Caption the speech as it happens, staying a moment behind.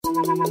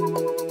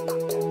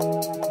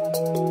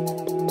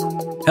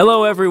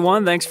Hello,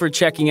 everyone. Thanks for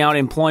checking out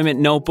Employment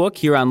Notebook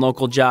here on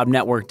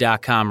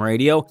localjobnetwork.com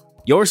radio,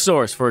 your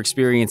source for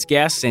experienced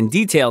guests and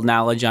detailed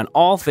knowledge on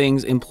all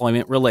things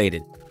employment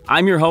related.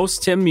 I'm your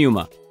host, Tim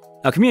Muma.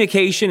 Now,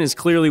 communication is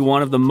clearly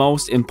one of the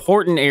most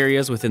important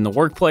areas within the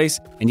workplace,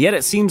 and yet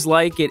it seems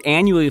like it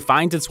annually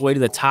finds its way to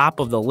the top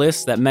of the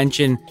list that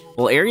mention,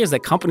 areas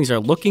that companies are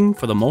looking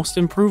for the most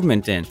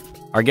improvement in.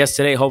 Our guest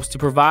today hopes to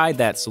provide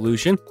that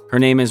solution. Her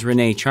name is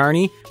Renee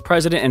Charney,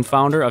 president and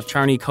founder of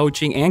Charney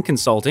Coaching and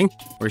Consulting,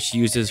 where she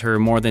uses her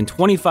more than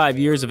 25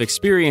 years of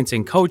experience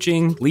in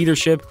coaching,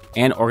 leadership,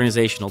 and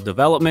organizational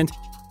development.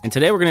 And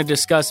today we're going to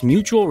discuss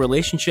mutual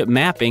relationship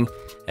mapping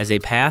as a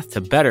path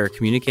to better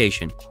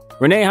communication.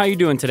 Renee, how are you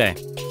doing today?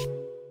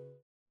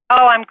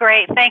 Oh, I'm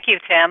great. Thank you,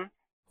 Tim.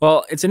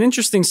 Well, it's an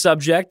interesting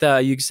subject.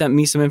 You sent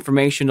me some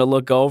information to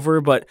look over,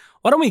 but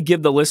why don't we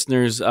give the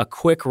listeners a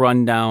quick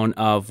rundown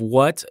of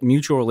what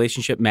mutual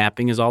relationship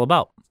mapping is all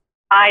about?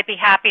 I'd be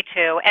happy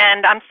to.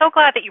 And I'm so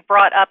glad that you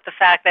brought up the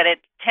fact that it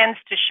tends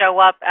to show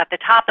up at the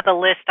top of the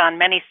list on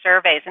many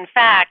surveys. In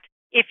fact,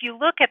 if you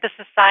look at the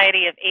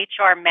Society of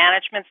HR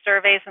Management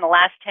surveys in the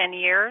last 10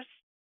 years,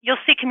 you'll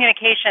see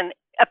communication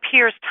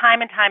appears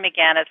time and time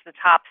again as the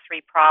top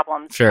three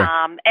problems. Sure.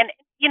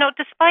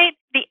 Despite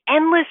the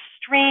endless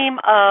stream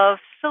of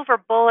silver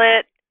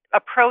bullet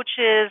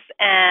approaches,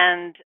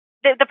 and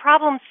the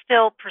problems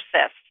still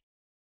persist.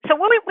 So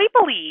we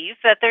believe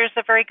that there's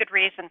a very good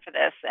reason for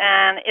this,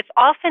 and it's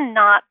often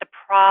not the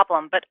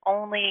problem, but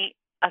only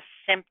a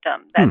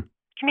symptom. That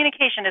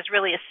communication is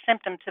really a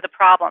symptom to the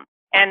problem.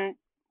 And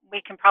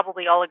we can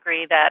probably all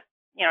agree that,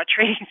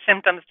 treating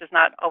symptoms does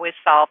not always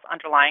solve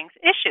underlying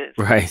issues.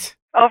 Right.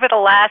 Over the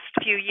last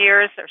few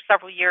years or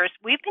several years,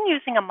 we've been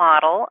using a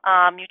model,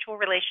 mutual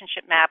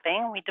relationship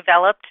mapping, we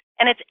developed,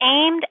 and it's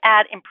aimed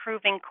at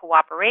improving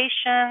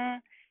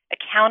cooperation,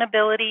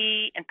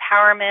 accountability,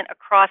 empowerment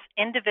across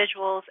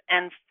individuals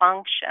and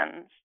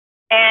functions.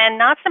 And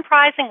not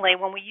surprisingly,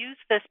 when we use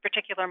this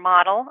particular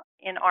model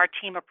in our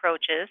team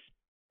approaches,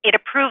 it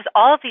improves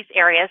all of these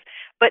areas,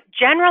 but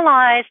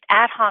generalized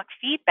ad hoc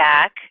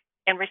feedback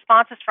and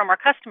responses from our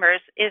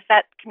customers is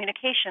that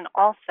communication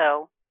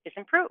also is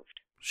improved.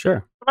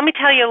 Sure. Let me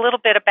tell you a little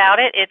bit about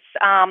it. It's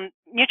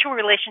mutual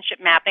relationship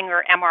mapping,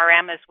 or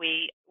MRM as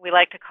we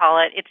like to call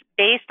it. It's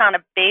based on a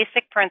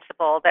basic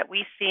principle that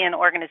we see in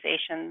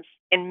organizations,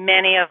 in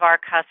many of our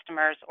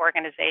customers'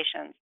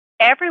 organizations.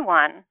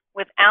 Everyone,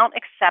 without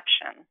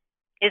exception,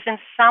 is in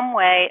some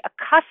way a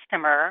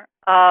customer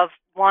of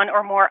one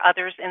or more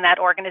others in that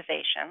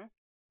organization.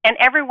 And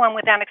everyone,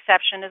 without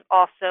exception, is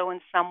also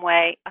in some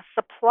way a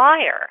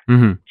supplier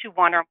to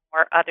one or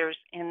more others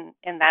in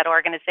that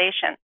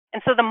organization.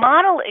 And so the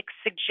model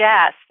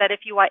suggests that if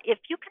you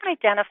can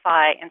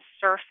identify and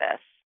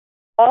surface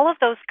all of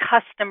those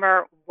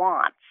customer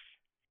wants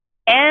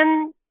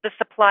and the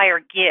supplier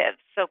gives,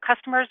 so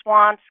customers'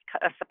 wants,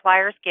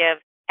 suppliers give,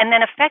 and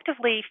then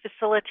effectively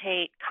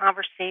facilitate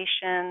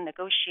conversation,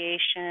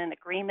 negotiation,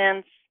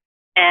 agreements,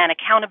 and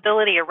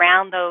accountability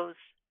around those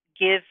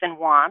gives and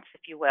wants,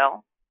 if you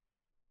will,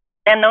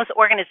 then those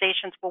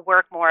organizations will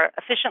work more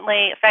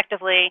efficiently,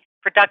 effectively,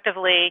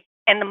 productively,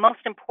 and the most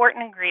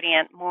important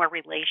ingredient, more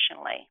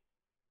relationally.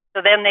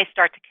 So then they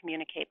start to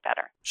communicate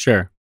better.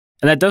 Sure.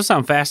 And that does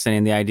sound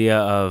fascinating, the idea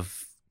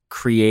of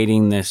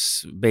creating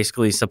this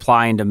basically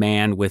supply and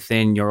demand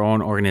within your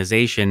own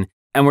organization.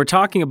 And we're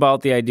talking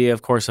about the idea,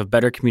 of course, of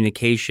better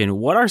communication.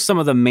 What are some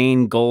of the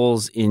main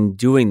goals in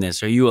doing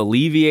this? Are you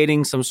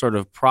alleviating some sort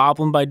of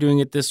problem by doing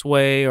it this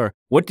way? Or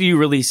what do you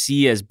really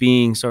see as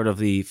being sort of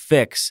the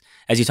fix?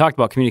 As you talked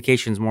about,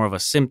 communication is more of a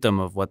symptom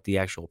of what the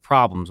actual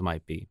problems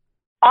might be.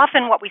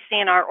 Often what we see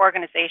in our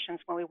organizations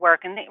when we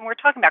work, and we're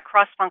talking about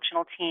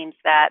cross-functional teams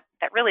that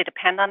really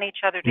depend on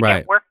each other to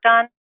get work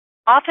done,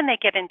 often they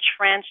get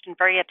entrenched and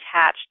very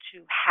attached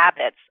to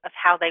habits of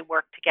how they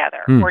work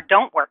together or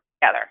don't work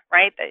together,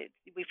 right?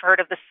 We've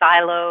heard of the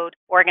siloed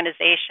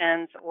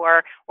organizations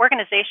or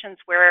organizations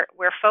where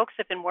folks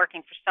have been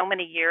working for so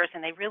many years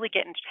and they really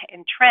get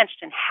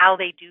entrenched in how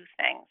they do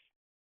things.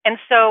 And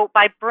so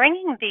by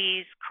bringing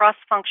these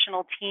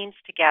cross-functional teams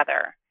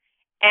together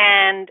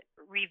and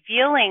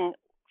revealing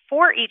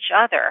for each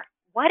other,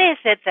 what is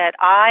it that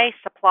I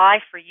supply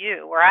for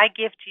you or I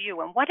give to you,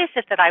 and what is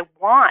it that I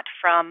want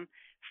from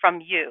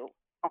you?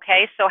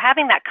 Okay, so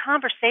having that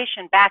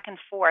conversation back and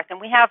forth, and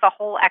we have a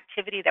whole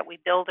activity that we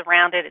build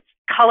around it. It's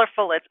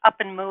colorful, it's up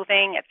and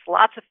moving, it's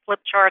lots of flip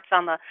charts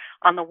on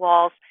the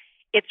walls.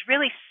 It's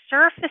really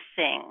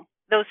surfacing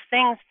those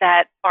things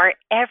that are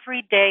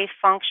everyday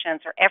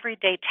functions or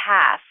everyday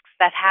tasks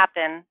that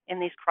happen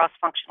in these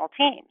cross-functional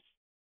teams.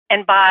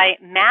 And by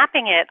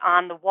mapping it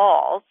on the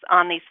walls,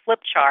 on these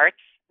flip charts,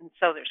 and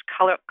so there's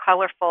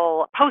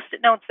colorful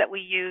Post-it notes that we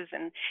use,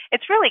 and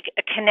it's really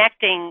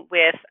connecting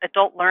with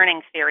adult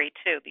learning theory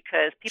too,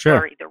 because people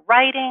are either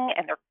writing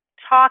and they're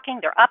talking,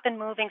 they're up and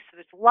moving, so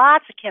there's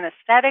lots of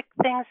kinesthetic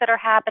things that are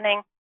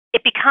happening.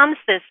 It becomes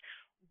this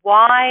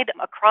wide,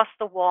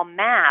 across-the-wall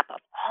map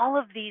of all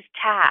of these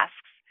tasks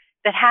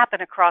that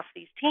happen across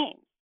these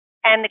teams.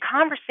 And the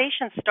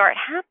conversations start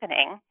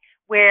happening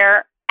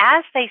where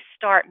as they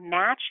start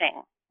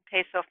matching,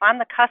 okay, so if I'm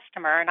the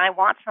customer and I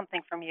want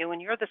something from you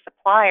and you're the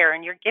supplier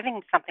and you're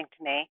giving something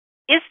to me,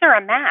 is there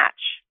a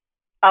match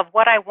of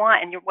what I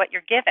want and what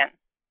you're given,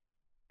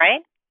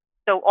 right?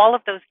 So all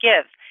of those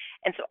gives.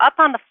 And so up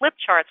on the flip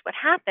charts, what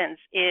happens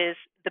is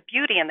the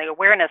beauty and the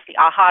awareness,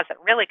 the ahas that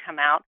really come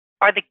out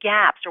are the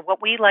gaps, or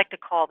what we like to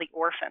call the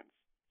orphans.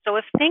 So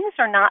if things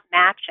are not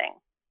matching,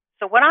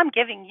 so what I'm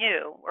giving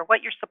you or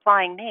what you're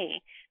supplying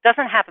me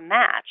doesn't have a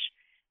match,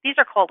 these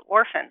are called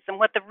orphans. And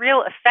what the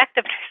real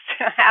effectiveness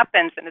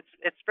happens, and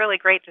it's really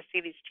great to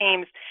see these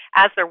teams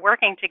as they're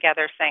working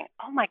together saying,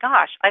 oh my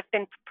gosh, I've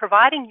been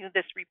providing you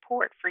this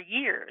report for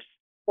years,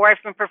 or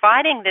I've been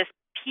providing this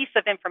piece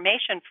of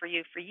information for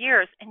you for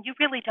years, and you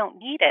really don't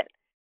need it.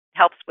 It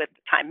helps with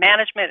time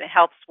management. It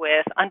helps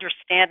with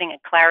understanding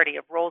and clarity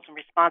of roles and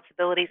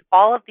responsibilities.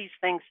 All of these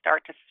things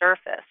start to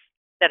surface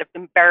that have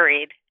been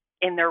buried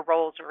in their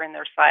roles or in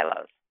their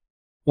silos.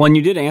 Well, and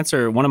you did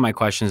answer one of my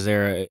questions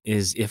there,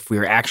 is if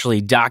we're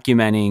actually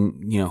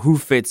documenting, who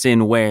fits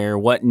in where,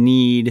 what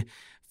need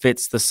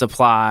fits the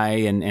supply,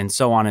 and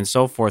so on and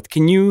so forth.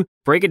 Can you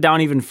break it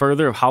down even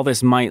further of how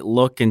this might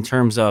look in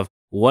terms of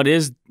what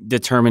is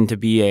determined to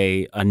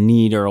be a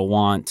need or a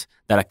want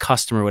that a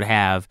customer would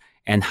have,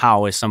 and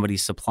how is somebody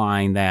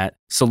supplying that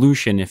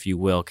solution, if you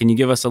will? Can you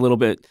give us a little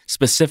bit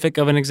specific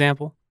of an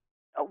example?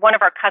 One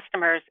of our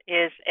customers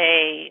is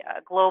a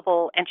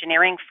global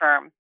engineering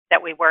firm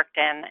that we worked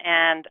in.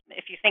 And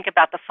if you think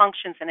about the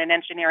functions in an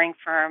engineering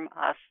firm,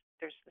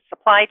 there's the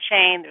supply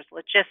chain, there's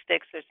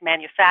logistics, there's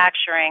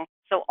manufacturing.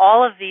 So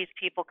all of these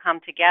people come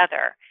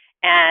together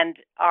and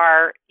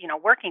are,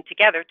 working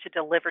together to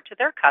deliver to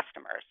their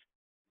customers.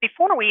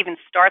 Before we even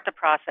start the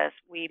process,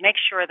 we make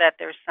sure that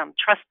there's some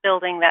trust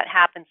building that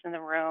happens in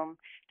the room.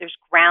 There's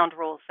ground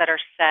rules that are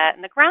set.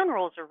 And the ground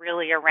rules are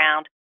really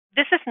around,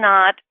 this is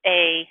not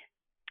an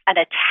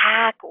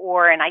attack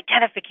or an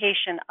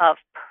identification of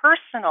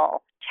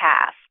personal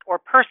task or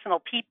personal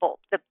people,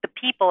 the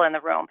people in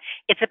the room.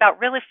 It's about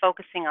really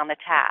focusing on the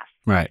task.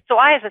 Right. So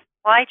I, as a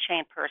supply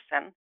chain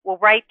person, will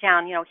write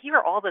down, here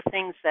are all the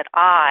things that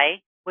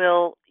I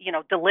will,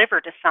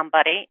 deliver to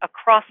somebody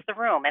across the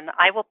room. And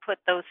I will put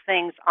those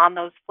things on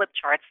those flip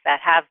charts that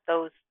have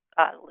those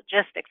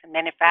logistics and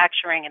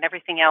manufacturing and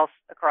everything else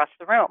across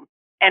the room.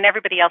 And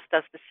everybody else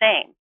does the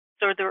same.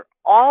 So there are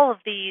all of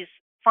these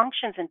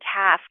functions and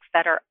tasks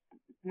that are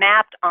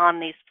mapped on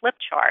these flip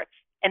charts.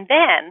 And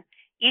then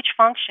each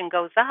function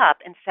goes up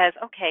and says,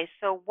 okay,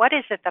 so what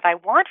is it that I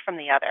want from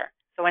the other?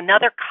 So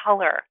another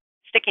color,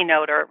 sticky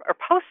note or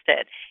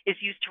Post-it is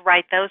used to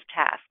write those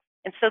tasks.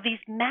 And so these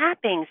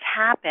mappings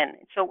happen.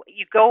 So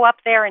you go up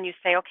there and you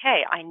say,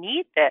 okay, I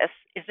need this.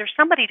 Is there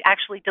somebody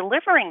actually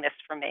delivering this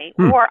for me?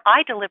 Or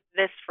I deliver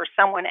this for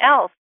someone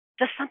else.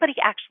 Does somebody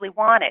actually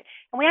want it?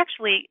 And we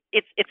actually,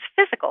 it's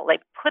physical.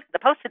 Like put the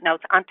Post-it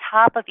notes on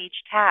top of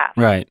each task.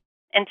 Right.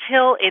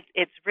 Until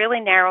it's really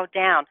narrowed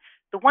down.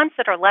 The ones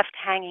that are left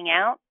hanging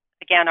out,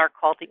 again, are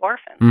called the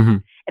orphans. Mm-hmm.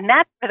 And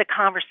that's where the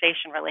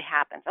conversation really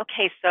happens.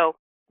 Okay, so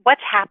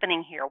what's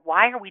happening here?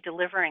 Why are we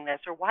delivering this?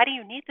 Or why do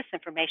you need this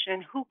information?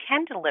 And who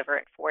can deliver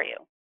it for you?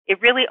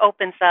 It really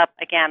opens up,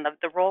 again,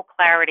 the role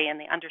clarity and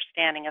the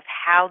understanding of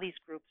how these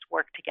groups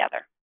work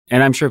together.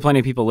 And I'm sure plenty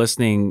of people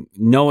listening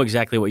know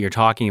exactly what you're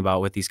talking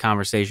about with these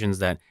conversations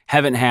that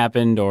haven't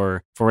happened,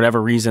 or for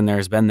whatever reason,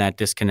 there's been that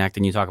disconnect,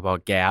 and you talk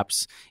about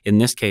gaps in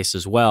this case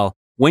as well.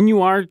 When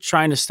you are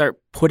trying to start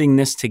putting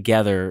this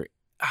together,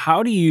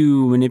 how do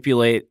you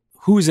manipulate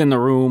who's in the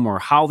room or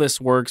how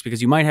this works?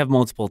 Because you might have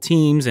multiple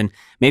teams, and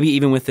maybe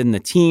even within the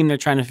team, they're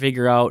trying to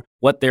figure out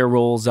what their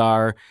roles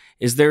are.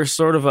 Is there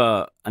sort of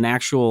an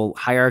actual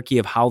hierarchy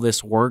of how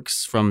this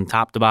works from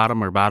top to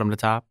bottom or bottom to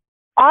top?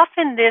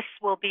 Often this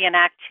will be an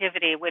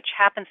activity which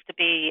happens to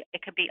be,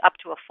 it could be up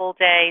to a full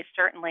day,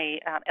 certainly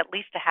at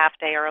least a half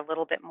day or a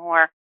little bit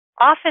more.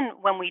 Often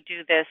when we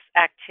do this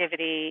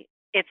activity,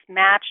 it's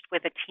matched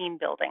with a team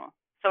building.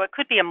 So it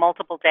could be a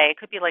multiple day. It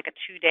could be like a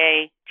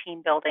 2-day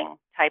team building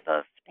type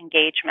of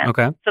engagement.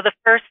 Okay. So the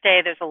first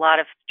day, there's a lot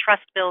of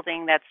trust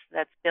building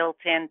that's built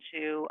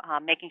into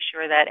making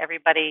sure that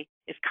everybody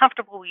is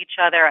comfortable with each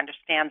other,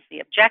 understands the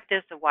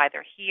objectives of why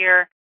they're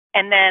here.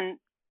 And then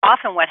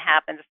often what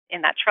happens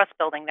in that trust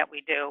building that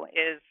we do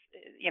is,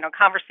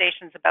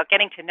 conversations about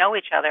getting to know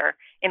each other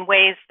in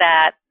ways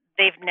that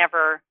they've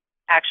never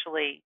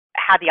actually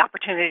had the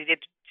opportunity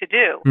to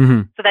do.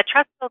 Mm-hmm. So that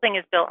trust building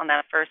is built on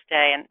that first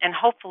day. And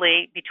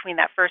hopefully between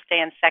that first day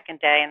and second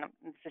day, and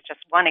this is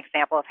just one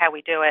example of how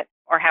we do it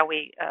or how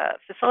we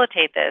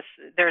facilitate this,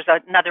 there's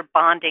another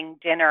bonding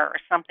dinner or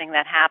something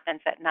that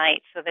happens at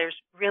night. So there's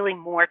really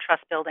more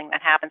trust building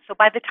that happens. So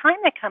by the time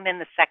they come in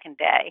the second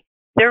day,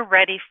 they're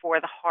ready for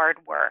the hard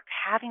work,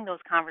 having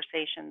those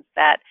conversations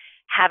that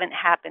haven't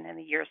happened in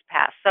the years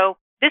past. So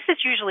this is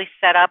usually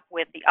set up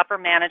with the upper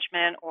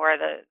management or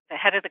the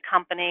head of the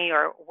company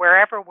or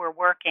wherever we're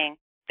working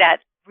that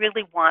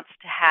really wants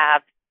to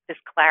have this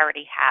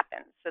clarity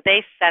happen. So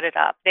they set it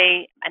up.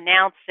 They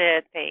announce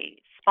it,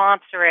 they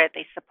sponsor it,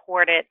 they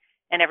support it,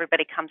 and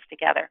everybody comes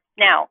together.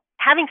 Now,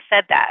 having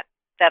said that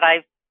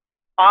I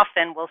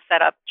often will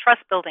set up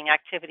trust building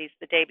activities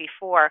the day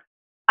before.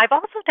 I've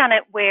also done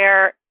it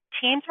where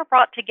teams are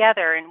brought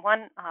together. In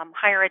one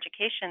higher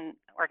education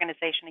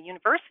organization, a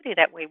university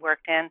that we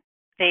worked in,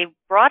 they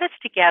brought us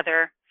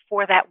together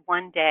for that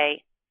one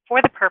day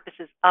for the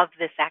purposes of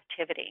this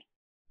activity.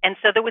 And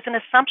so there was an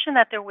assumption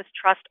that there was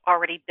trust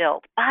already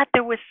built, but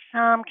there was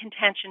some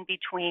contention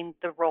between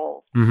the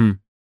roles. Mm-hmm.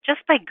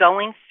 Just by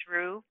going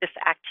through this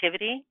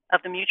activity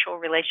of the mutual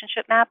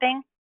relationship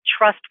mapping,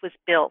 trust was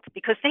built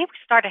because they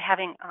started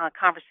having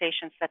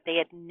conversations that they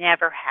had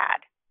never had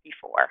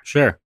before.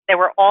 Sure. They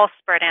were all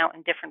spread out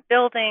in different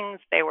buildings.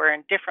 They were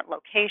in different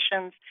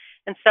locations.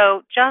 And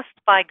so just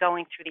by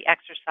going through the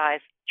exercise,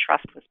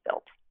 trust was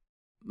built.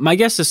 My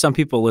guess is some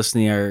people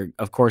listening are,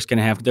 of course, going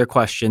to have their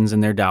questions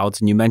and their doubts.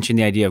 And you mentioned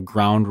the idea of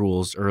ground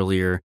rules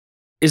earlier.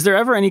 Is there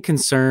ever any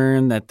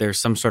concern that there's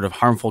some sort of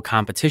harmful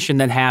competition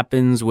that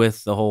happens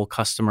with the whole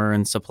customer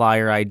and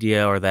supplier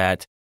idea, or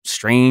that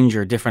strange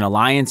or different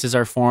alliances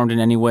are formed in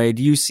any way?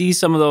 Do you see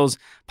some of those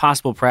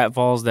possible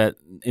pratfalls that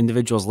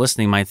individuals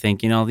listening might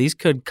think, these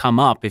could come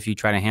up if you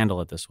try to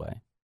handle it this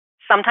way?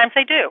 Sometimes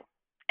they do.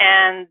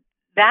 And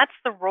that's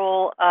the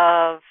role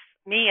of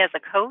me as a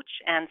coach,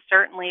 and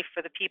certainly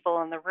for the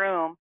people in the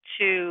room,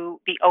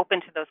 to be open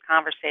to those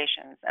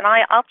conversations. And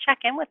I'll check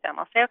in with them.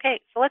 I'll say,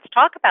 okay, so let's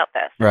talk about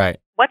this. Right.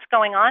 What's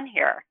going on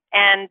here?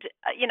 And,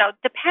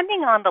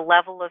 depending on the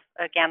level of,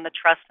 again, the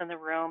trust in the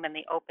room and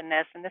the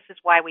openness, and this is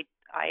why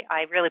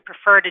I really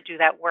prefer to do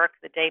that work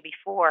the day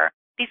before,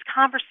 these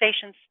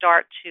conversations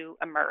start to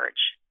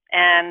emerge.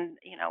 And,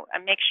 I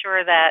make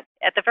sure that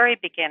at the very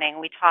beginning,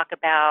 we talk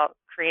about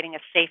creating a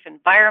safe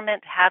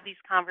environment to have these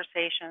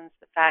conversations,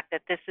 the fact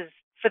that this is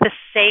for the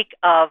sake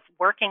of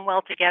working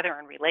well together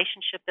and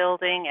relationship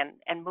building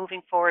and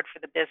moving forward for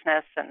the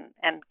business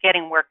and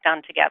getting work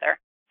done together.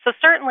 So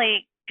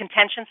certainly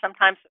contention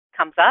sometimes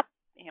comes up,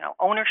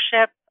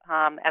 ownership,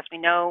 as we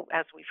know,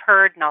 as we've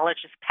heard,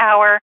 knowledge is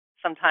power.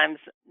 Sometimes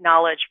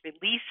knowledge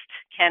released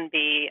can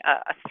be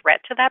a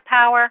threat to that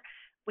power.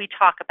 We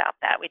talk about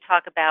that. We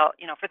talk about,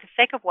 for the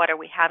sake of what are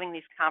we having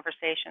these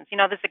conversations?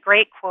 There's a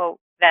great quote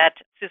that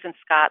Susan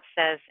Scott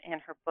says in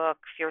her book,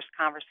 Fierce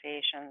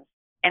Conversations.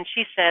 And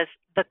she says,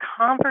 the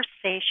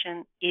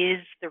conversation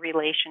is the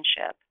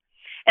relationship.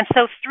 And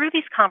so through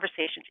these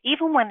conversations,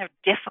 even when they're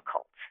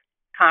difficult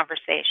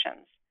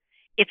conversations,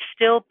 it's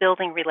still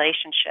building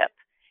relationship.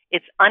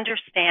 It's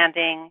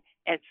understanding,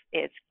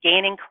 it's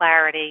gaining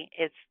clarity,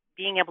 it's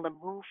being able to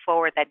move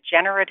forward, that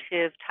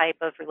generative type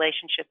of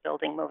relationship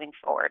building moving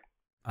forward.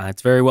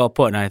 It's very well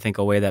put, and I think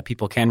a way that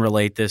people can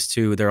relate this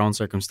to their own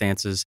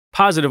circumstances,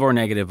 positive or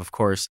negative, of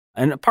course.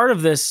 And part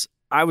of this,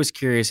 I was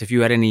curious if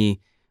you had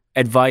any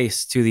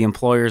advice to the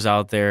employers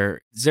out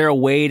there. Is there a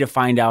way to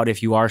find out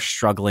if you are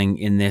struggling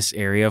in this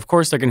area? Of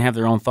course, they're going to have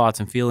their own thoughts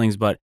and feelings,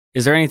 but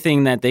is there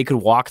anything that they could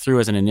walk through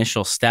as an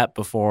initial step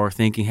before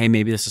thinking, hey,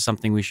 maybe this is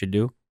something we should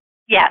do?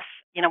 Yes.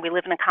 We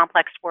live in a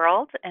complex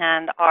world,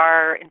 and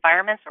our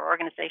environments, our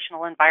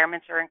organizational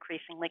environments, are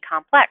increasingly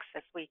complex,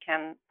 as we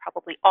can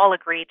probably all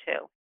agree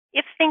to.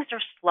 If things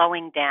are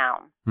slowing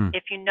down,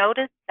 if you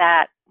notice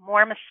that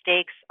more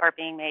mistakes are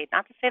being made,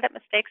 not to say that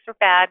mistakes are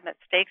bad,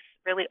 mistakes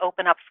really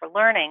open up for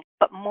learning,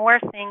 but more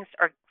things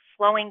are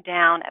slowing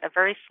down at a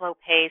very slow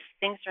pace,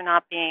 things are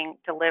not being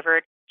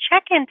delivered,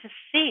 check in to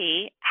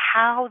see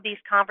how these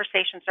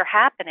conversations are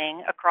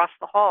happening across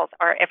the halls.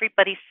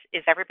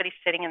 Is everybody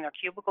sitting in their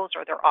cubicles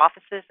or their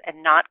offices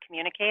and not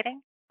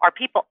communicating? Are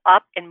people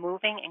up and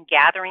moving and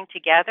gathering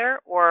together,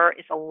 or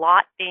is a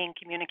lot being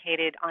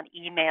communicated on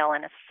email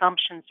and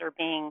assumptions are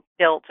being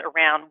built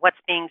around what's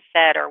being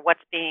said or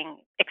what's being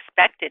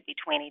expected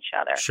between each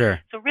other? Sure.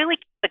 So really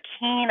keep a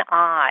keen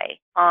eye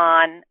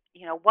on,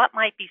 what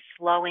might be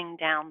slowing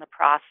down the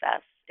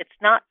process. It's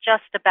not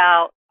just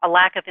about a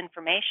lack of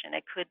information.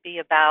 It could be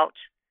about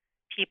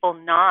people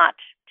not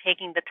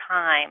taking the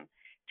time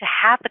to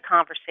have the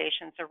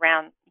conversations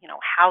around,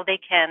 how they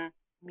can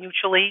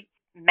mutually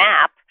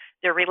map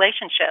their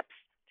relationships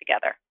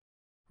together.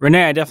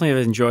 Renee, I definitely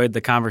have enjoyed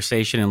the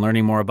conversation and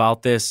learning more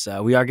about this.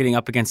 We are getting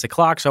up against the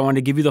clock, so I wanted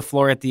to give you the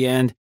floor at the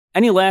end.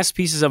 Any last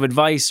pieces of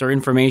advice or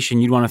information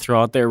you'd want to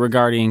throw out there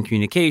regarding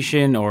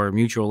communication or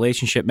mutual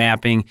relationship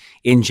mapping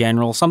in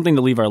general, something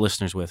to leave our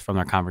listeners with from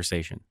our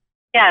conversation?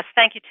 Yes,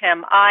 thank you,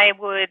 Tim. I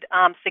would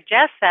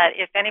suggest that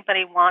if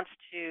anybody wants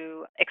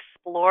to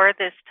explore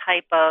this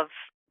type of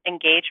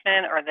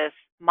engagement or this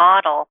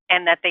model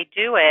and that they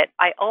do it,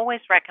 I always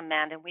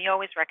recommend, and we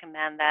always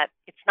recommend, that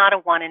it's not a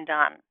one and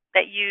done,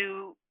 that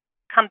you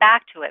come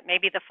back to it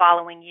maybe the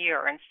following year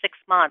or in 6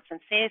 months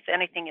and see if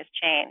anything has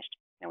changed.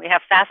 And we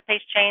have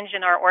fast-paced change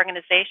in our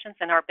organizations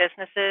and our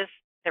businesses.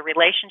 The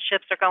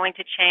relationships are going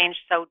to change,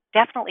 so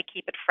definitely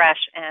keep it fresh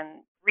and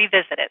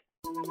revisit it.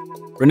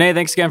 Renee,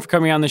 thanks again for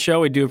coming on the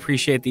show. We do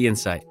appreciate the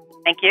insight.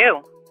 Thank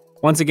you.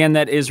 Once again,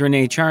 that is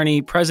Renee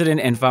Charney,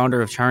 president and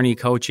founder of Charney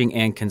Coaching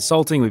and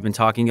Consulting. We've been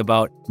talking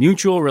about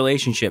mutual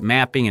relationship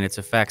mapping and its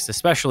effects,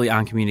 especially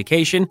on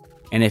communication.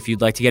 And if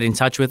you'd like to get in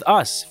touch with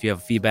us, if you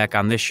have feedback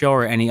on this show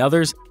or any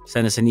others,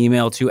 send us an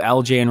email to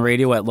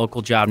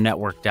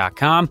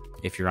ljnradio@localjobnetwork.com.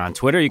 If you're on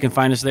Twitter, you can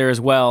find us there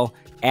as well.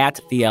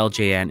 @the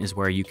LJN is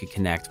where you can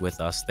connect with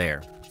us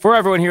there. For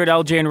everyone here at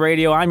LJN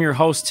Radio, I'm your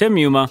host, Tim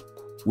Yuma.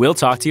 We'll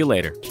talk to you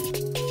later.